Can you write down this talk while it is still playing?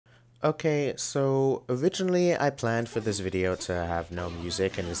Okay, so originally I planned for this video to have no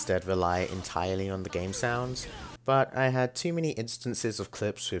music and instead rely entirely on the game sounds, but I had too many instances of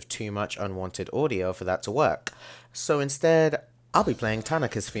clips with too much unwanted audio for that to work. So instead, I'll be playing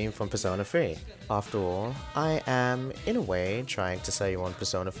Tanaka's theme from Persona 3. After all, I am, in a way, trying to sell you on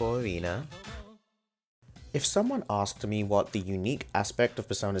Persona 4 Arena. If someone asked me what the unique aspect of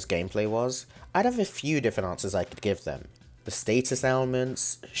Persona's gameplay was, I'd have a few different answers I could give them. The status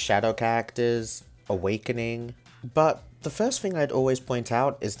elements, shadow characters, awakening. But the first thing I'd always point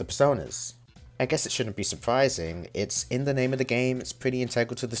out is the personas. I guess it shouldn't be surprising, it's in the name of the game, it's pretty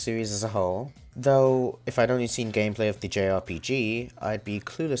integral to the series as a whole. Though, if I'd only seen gameplay of the JRPG, I'd be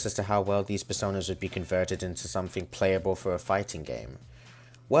clueless as to how well these personas would be converted into something playable for a fighting game.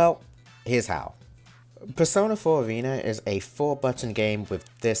 Well, here's how. Persona 4 Arena is a 4-button game with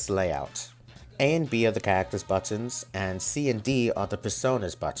this layout. A and B are the characters' buttons, and C and D are the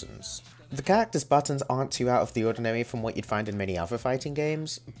personas' buttons. The characters' buttons aren't too out of the ordinary from what you'd find in many other fighting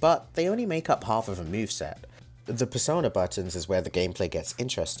games, but they only make up half of a moveset. The persona buttons is where the gameplay gets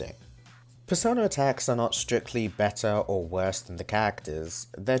interesting. Persona attacks are not strictly better or worse than the characters,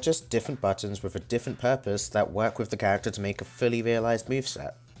 they're just different buttons with a different purpose that work with the character to make a fully realized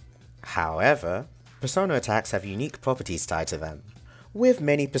moveset. However, persona attacks have unique properties tied to them. With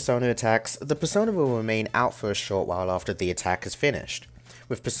many persona attacks, the persona will remain out for a short while after the attack is finished.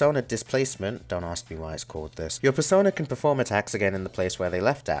 With persona displacement, don't ask me why it's called this, your persona can perform attacks again in the place where they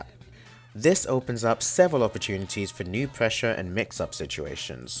left at. This opens up several opportunities for new pressure and mix-up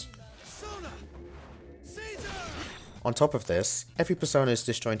situations. On top of this, every persona is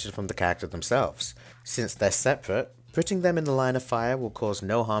disjointed from the character themselves. Since they're separate, putting them in the line of fire will cause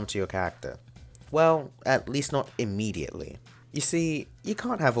no harm to your character. Well, at least not immediately. You see, you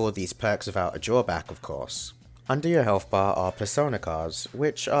can't have all these perks without a drawback, of course. Under your health bar are persona cards,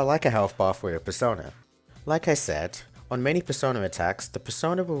 which are like a health bar for your persona. Like I said, on many persona attacks, the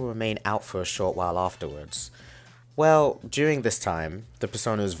persona will remain out for a short while afterwards. Well, during this time, the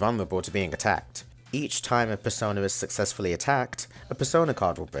persona is vulnerable to being attacked. Each time a persona is successfully attacked, a persona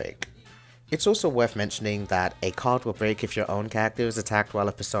card will break. It's also worth mentioning that a card will break if your own character is attacked while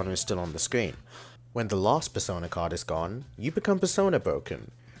a persona is still on the screen. When the last persona card is gone, you become persona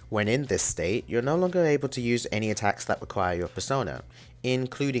broken. When in this state, you're no longer able to use any attacks that require your persona,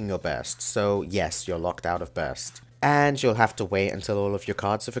 including your burst, so yes, you're locked out of burst. And you'll have to wait until all of your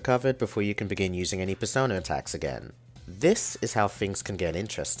cards have recovered before you can begin using any persona attacks again. This is how things can get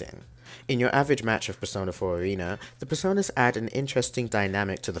interesting. In your average match of Persona 4 Arena, the personas add an interesting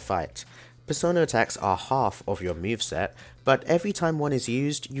dynamic to the fight. Persona attacks are half of your moveset, but every time one is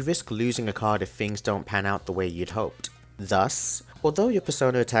used, you risk losing a card if things don't pan out the way you'd hoped. Thus, although your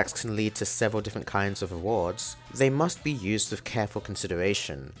persona attacks can lead to several different kinds of rewards, they must be used with careful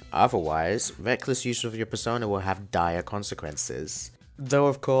consideration, otherwise, reckless use of your persona will have dire consequences. Though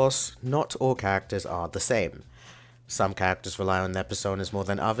of course, not all characters are the same. Some characters rely on their personas more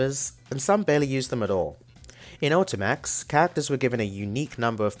than others, and some barely use them at all. In Ultimax, characters were given a unique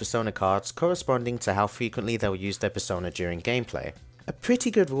number of persona cards corresponding to how frequently they'll use their persona during gameplay. A pretty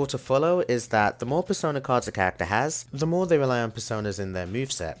good rule to follow is that the more persona cards a character has, the more they rely on personas in their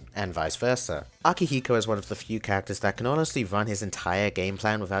moveset, and vice versa. Akihiko is one of the few characters that can honestly run his entire game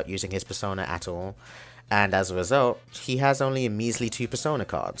plan without using his persona at all, and as a result, he has only a measly 2 persona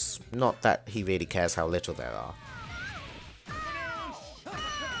cards, not that he really cares how little there are.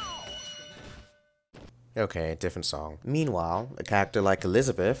 Okay, different song. Meanwhile, a character like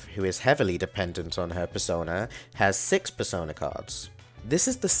Elizabeth, who is heavily dependent on her persona, has 6 persona cards. This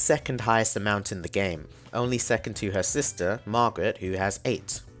is the second highest amount in the game, only second to her sister, Margaret, who has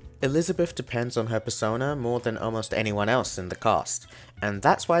 8. Elizabeth depends on her persona more than almost anyone else in the cast, and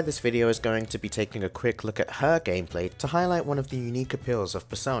that's why this video is going to be taking a quick look at her gameplay to highlight one of the unique appeals of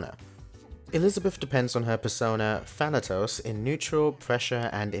Persona. Elizabeth depends on her persona, Thanatos, in neutral, pressure,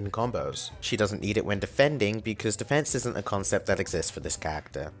 and in combos. She doesn't need it when defending because defense isn't a concept that exists for this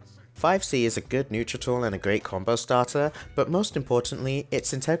character. 5C is a good neutral tool and a great combo starter, but most importantly,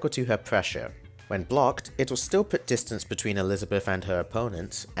 it's integral to her pressure. When blocked, it will still put distance between Elizabeth and her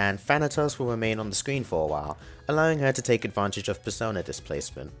opponent, and Thanatos will remain on the screen for a while, allowing her to take advantage of persona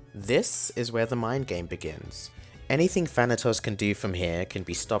displacement. This is where the mind game begins. Anything Thanatos can do from here can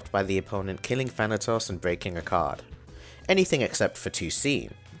be stopped by the opponent killing Thanatos and breaking a card. Anything except for 2C,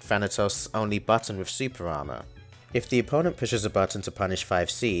 Thanatos' only button with super armor. If the opponent pushes a button to punish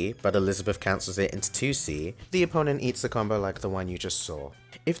 5C, but Elizabeth cancels it into 2C, the opponent eats the combo like the one you just saw.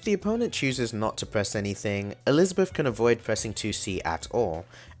 If the opponent chooses not to press anything, Elizabeth can avoid pressing 2C at all,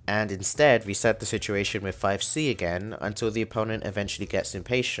 and instead reset the situation with 5C again until the opponent eventually gets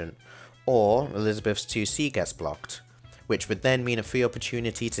impatient, or Elizabeth's 2C gets blocked, which would then mean a free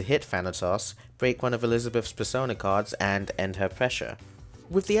opportunity to hit Thanatos, break one of Elizabeth's persona cards, and end her pressure.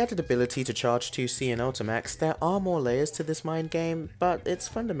 With the added ability to charge 2C and Ultimax, there are more layers to this mind game, but it's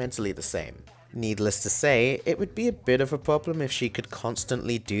fundamentally the same. Needless to say, it would be a bit of a problem if she could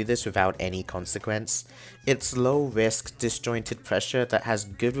constantly do this without any consequence. It's low risk, disjointed pressure that has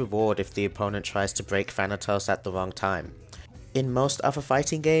good reward if the opponent tries to break Thanatos at the wrong time. In most other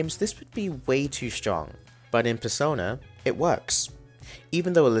fighting games, this would be way too strong, but in Persona, it works.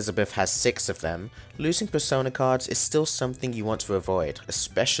 Even though Elizabeth has 6 of them, losing Persona cards is still something you want to avoid,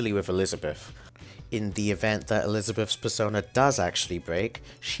 especially with Elizabeth. In the event that Elizabeth's persona does actually break,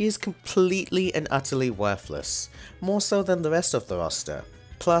 she is completely and utterly worthless, more so than the rest of the roster.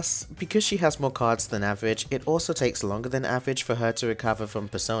 Plus, because she has more cards than average, it also takes longer than average for her to recover from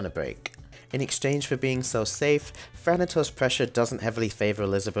persona break. In exchange for being so safe, Thanatos pressure doesn't heavily favour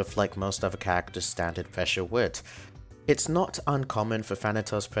Elizabeth like most other characters' standard pressure would. It's not uncommon for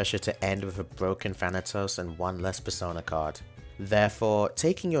Thanatos pressure to end with a broken Thanatos and one less persona card. Therefore,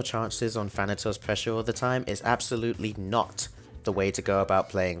 taking your chances on Thanatos pressure all the time is absolutely not the way to go about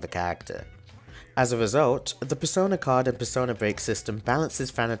playing the character. As a result, the persona card and persona break system balances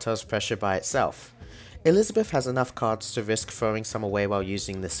Thanatos pressure by itself. Elizabeth has enough cards to risk throwing some away while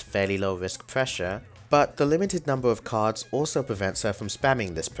using this fairly low risk pressure, but the limited number of cards also prevents her from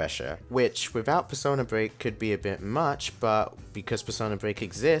spamming this pressure, which without Persona Break could be a bit much, but because Persona Break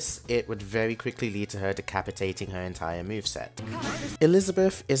exists, it would very quickly lead to her decapitating her entire moveset.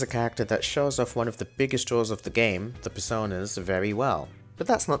 Elizabeth is a character that shows off one of the biggest draws of the game, the Personas, very well. But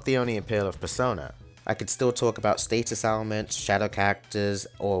that's not the only appeal of Persona. I could still talk about status elements, shadow characters,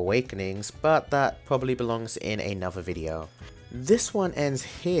 or awakenings, but that probably belongs in another video. This one ends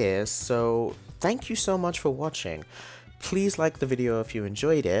here, so thank you so much for watching. Please like the video if you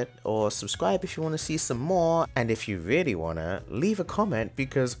enjoyed it, or subscribe if you want to see some more, and if you really wanna, leave a comment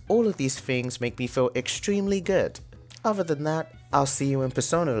because all of these things make me feel extremely good. Other than that, I'll see you in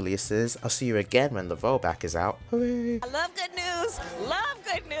Persona releases. I'll see you again when the rollback is out. Hooray! I love good news! Love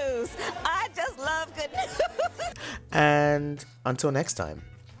good news! I just love good news! And until next time.